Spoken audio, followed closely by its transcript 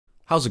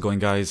How's it going,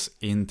 guys?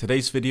 In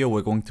today's video,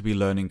 we're going to be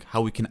learning how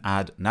we can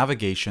add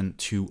navigation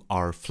to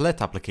our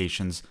Flet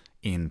applications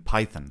in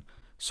Python.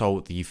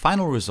 So the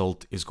final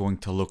result is going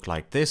to look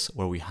like this,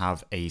 where we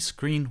have a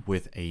screen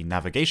with a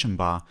navigation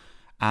bar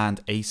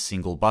and a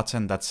single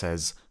button that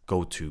says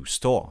go to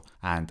store.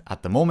 And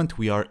at the moment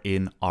we are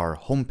in our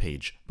home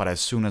page, but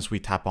as soon as we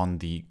tap on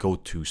the go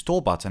to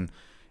store button,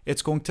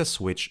 it's going to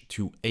switch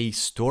to a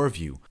store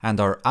view, and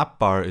our app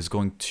bar is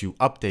going to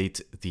update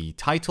the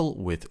title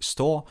with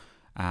store.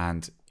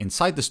 And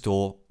inside the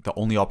store, the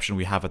only option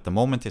we have at the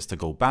moment is to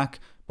go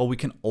back, but we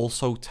can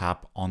also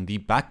tap on the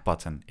back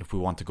button if we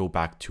want to go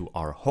back to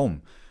our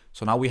home.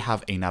 So now we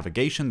have a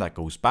navigation that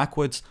goes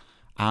backwards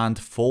and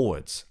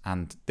forwards,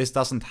 and this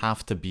doesn't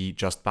have to be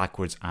just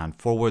backwards and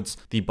forwards.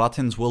 The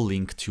buttons will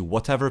link to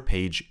whatever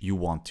page you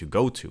want to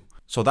go to.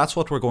 So that's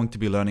what we're going to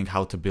be learning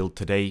how to build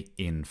today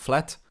in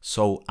Flet.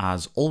 So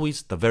as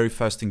always, the very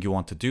first thing you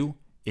want to do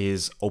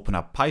is open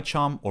up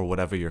PyCharm or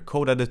whatever your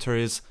code editor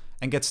is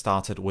and get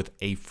started with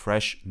a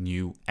fresh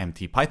new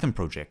empty Python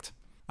project.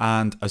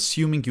 And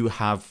assuming you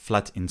have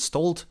Flet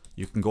installed,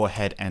 you can go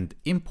ahead and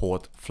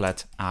import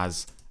Flet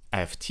as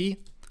FT.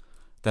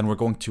 Then we're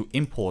going to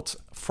import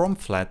from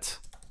Flet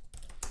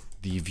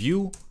the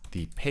view,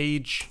 the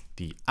page,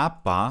 the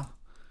app bar,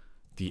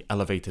 the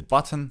elevated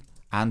button,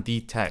 and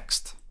the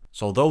text.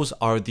 So those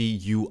are the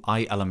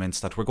UI elements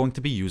that we're going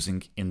to be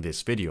using in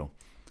this video.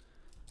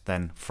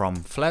 Then from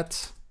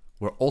Flet,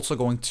 we're also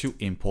going to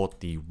import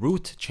the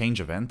root change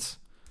event,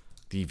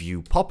 the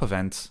view pop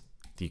event,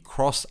 the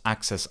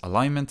cross-axis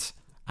alignment,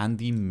 and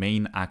the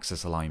main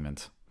axis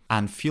alignment.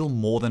 And feel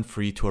more than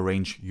free to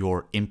arrange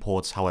your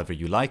imports however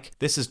you like.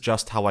 This is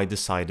just how I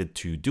decided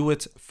to do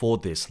it for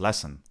this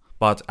lesson.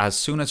 But as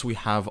soon as we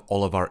have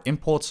all of our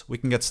imports, we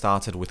can get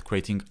started with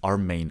creating our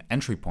main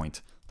entry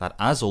point that,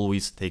 as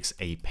always, takes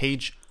a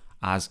page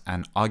as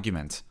an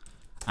argument.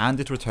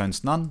 And it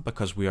returns none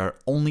because we are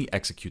only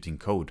executing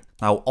code.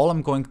 Now, all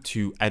I'm going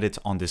to edit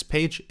on this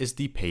page is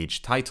the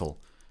page title,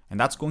 and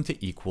that's going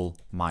to equal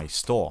my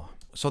store,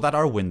 so that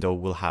our window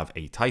will have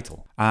a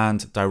title.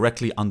 And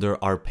directly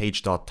under our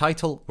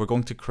page.title, we're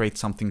going to create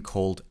something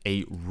called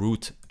a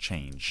root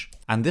change.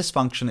 And this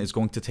function is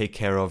going to take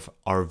care of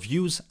our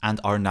views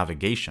and our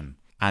navigation.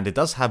 And it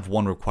does have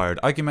one required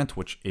argument,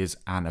 which is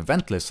an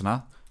event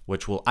listener,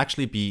 which will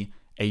actually be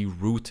a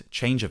root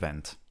change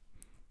event.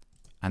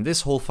 And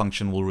this whole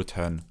function will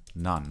return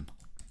none.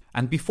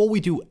 And before we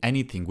do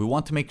anything, we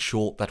want to make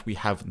sure that we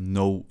have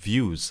no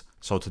views.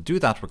 So to do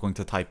that, we're going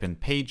to type in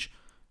page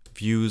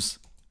views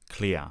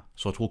clear.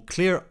 So it will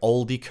clear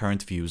all the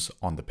current views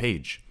on the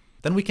page.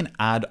 Then we can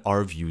add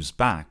our views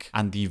back.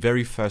 And the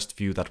very first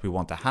view that we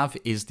want to have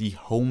is the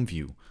home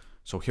view.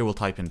 So here we'll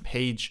type in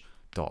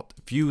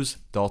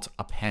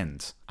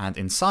page.views.append. And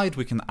inside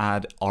we can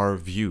add our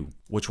view,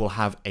 which will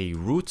have a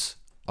root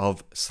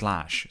of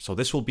 /. So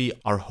this will be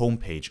our home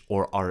page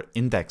or our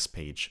index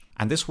page.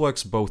 And this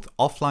works both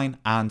offline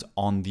and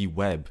on the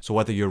web. So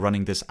whether you're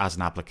running this as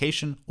an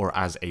application or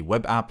as a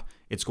web app,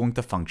 it's going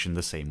to function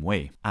the same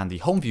way. And the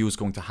home view is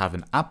going to have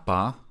an app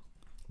bar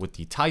with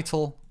the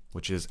title,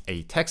 which is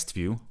a text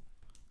view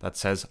that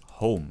says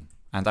home.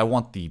 And I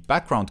want the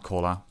background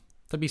color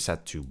to be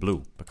set to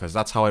blue because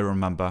that's how I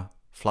remember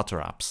Flutter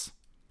apps.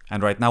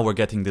 And right now we're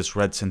getting this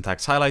red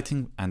syntax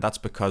highlighting, and that's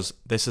because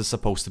this is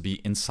supposed to be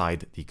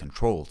inside the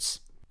controls.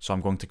 So I'm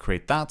going to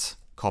create that,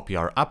 copy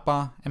our app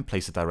bar, and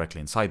place it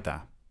directly inside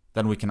there.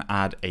 Then we can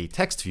add a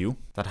text view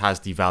that has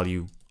the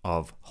value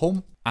of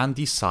home and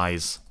the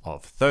size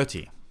of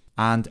 30,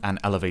 and an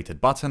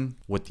elevated button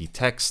with the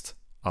text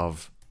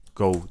of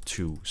go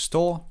to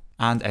store,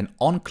 and an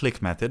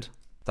onClick method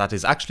that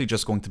is actually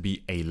just going to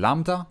be a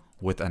lambda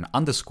with an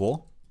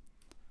underscore,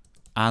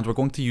 and we're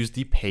going to use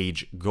the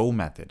page go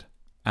method.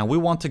 And we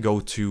want to go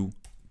to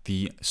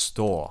the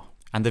store,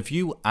 and the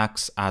view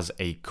acts as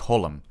a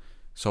column.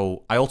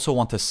 So I also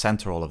want to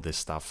center all of this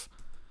stuff.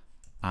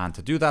 And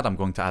to do that, I'm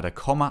going to add a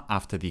comma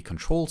after the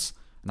controls,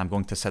 and I'm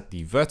going to set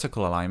the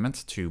vertical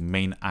alignment to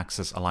main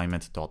axis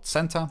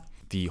alignment.center,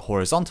 the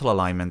horizontal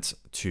alignment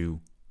to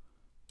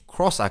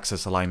cross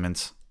axis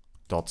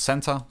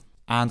alignment.center,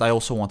 and I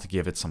also want to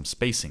give it some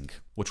spacing,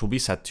 which will be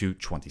set to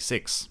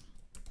 26.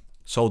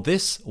 So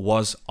this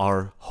was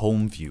our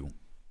home view.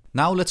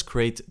 Now let's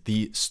create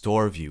the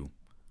store view.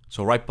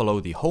 So right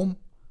below the home,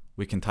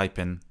 we can type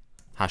in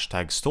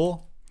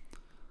 #store.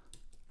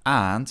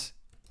 And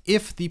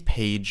if the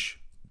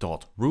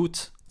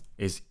page.root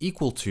is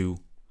equal to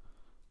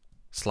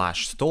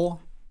 /store,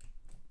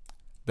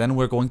 then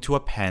we're going to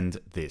append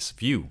this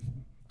view.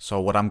 So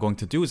what I'm going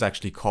to do is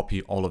actually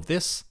copy all of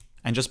this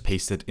and just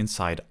paste it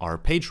inside our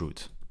page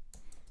root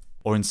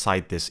or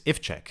inside this if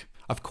check.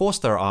 Of course,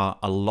 there are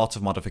a lot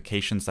of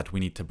modifications that we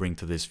need to bring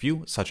to this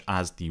view, such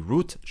as the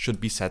root should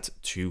be set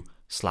to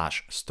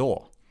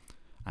 /store.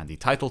 And the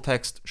title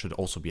text should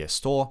also be a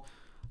store.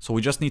 So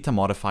we just need to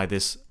modify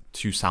this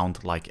to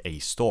sound like a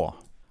store.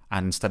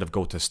 And instead of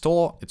go to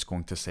store, it's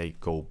going to say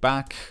go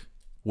back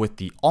with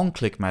the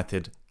onClick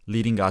method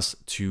leading us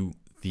to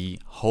the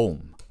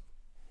home.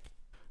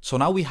 So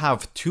now we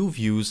have two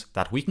views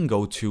that we can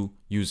go to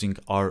using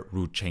our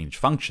root change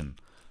function.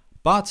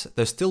 But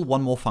there's still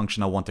one more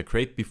function I want to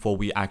create before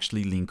we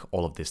actually link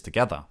all of this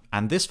together.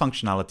 And this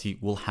functionality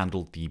will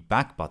handle the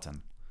back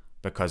button,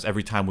 because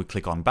every time we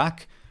click on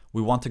back,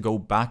 we want to go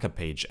back a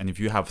page. And if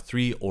you have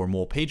 3 or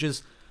more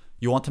pages,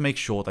 you want to make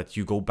sure that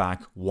you go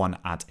back one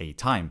at a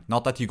time,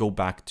 not that you go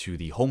back to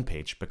the home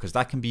page, because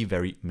that can be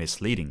very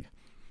misleading.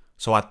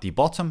 So at the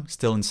bottom,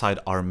 still inside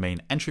our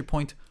main entry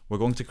point, we're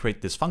going to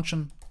create this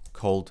function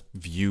called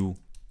view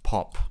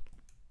pop.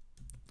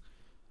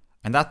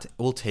 And that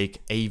will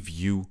take a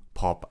view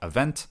pop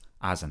event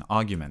as an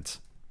argument,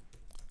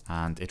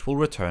 and it will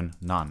return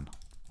none.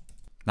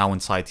 Now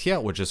inside here,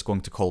 we're just going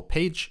to call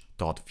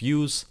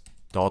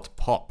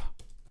page.views.pop.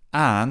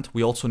 And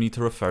we also need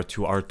to refer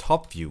to our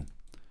top view,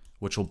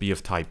 which will be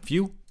of type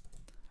view,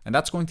 and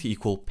that's going to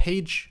equal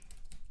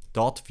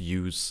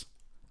page.views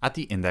at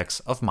the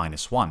index of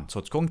 -1. So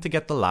it's going to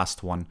get the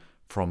last one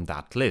from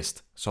that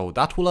list. So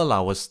that will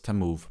allow us to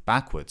move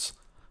backwards,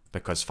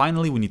 because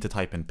finally we need to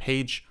type in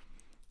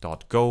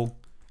page.go,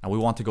 and we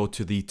want to go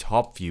to the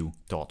top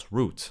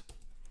view.root.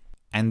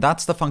 And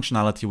that's the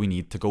functionality we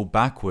need to go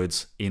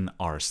backwards in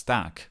our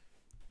stack.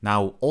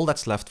 Now, all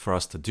that's left for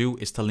us to do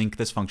is to link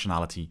this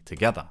functionality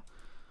together.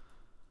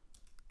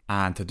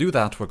 And to do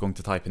that, we're going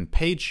to type in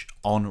page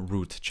on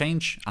root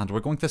change, and we're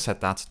going to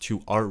set that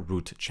to our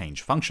root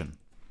change function.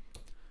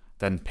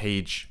 Then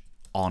page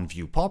on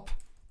view pop,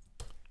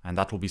 and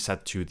that will be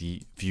set to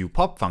the view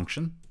pop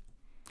function.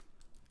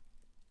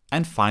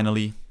 And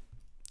finally,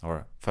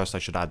 or first I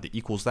should add the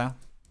equals there.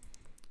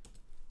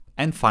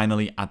 And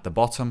finally, at the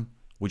bottom,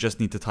 we just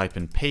need to type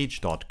in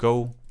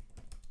page.go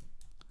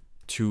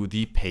to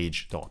the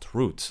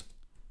page.root,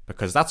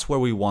 because that's where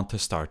we want to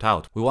start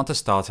out. We want to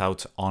start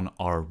out on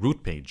our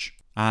root page.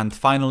 And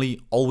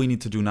finally, all we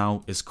need to do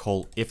now is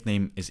call if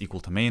name is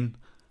equal to main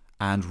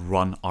and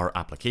run our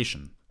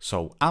application.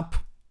 So app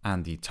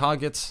and the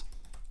target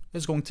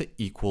is going to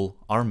equal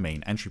our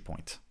main entry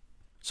point.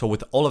 So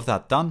with all of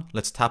that done,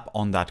 let's tap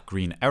on that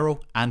green arrow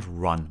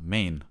and run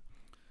main.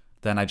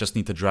 Then I just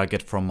need to drag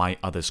it from my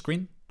other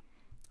screen.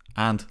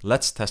 And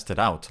let's test it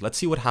out. Let's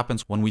see what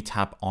happens when we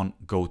tap on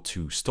go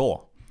to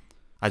store.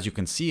 As you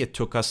can see, it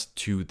took us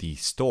to the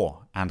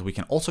store, and we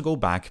can also go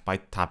back by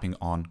tapping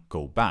on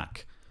go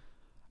back.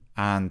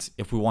 And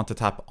if we want to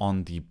tap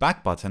on the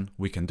back button,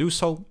 we can do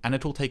so, and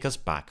it will take us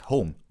back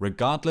home,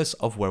 regardless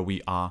of where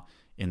we are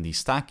in the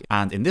stack.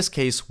 And in this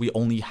case, we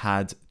only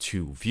had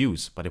 2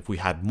 views, but if we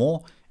had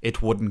more,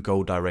 it wouldn't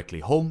go directly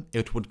home,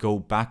 it would go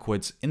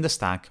backwards in the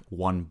stack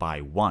one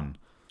by one.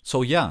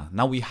 So yeah,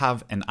 now we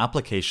have an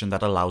application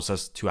that allows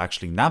us to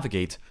actually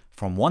navigate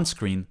from one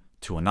screen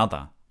to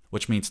another,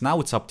 which means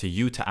now it's up to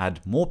you to add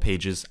more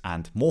pages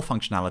and more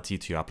functionality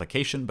to your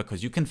application,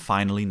 because you can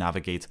finally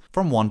navigate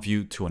from one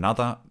view to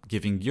another,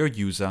 giving your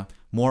user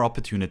more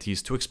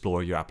opportunities to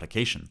explore your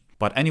application.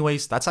 But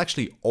anyways, that's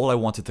actually all I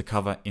wanted to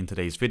cover in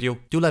today's video.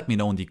 Do let me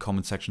know in the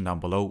comment section down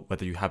below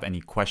whether you have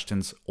any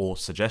questions or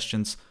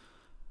suggestions.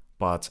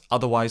 But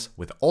otherwise,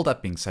 with all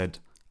that being said,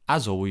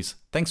 as always,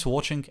 thanks for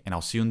watching, and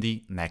I'll see you in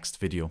the next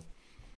video.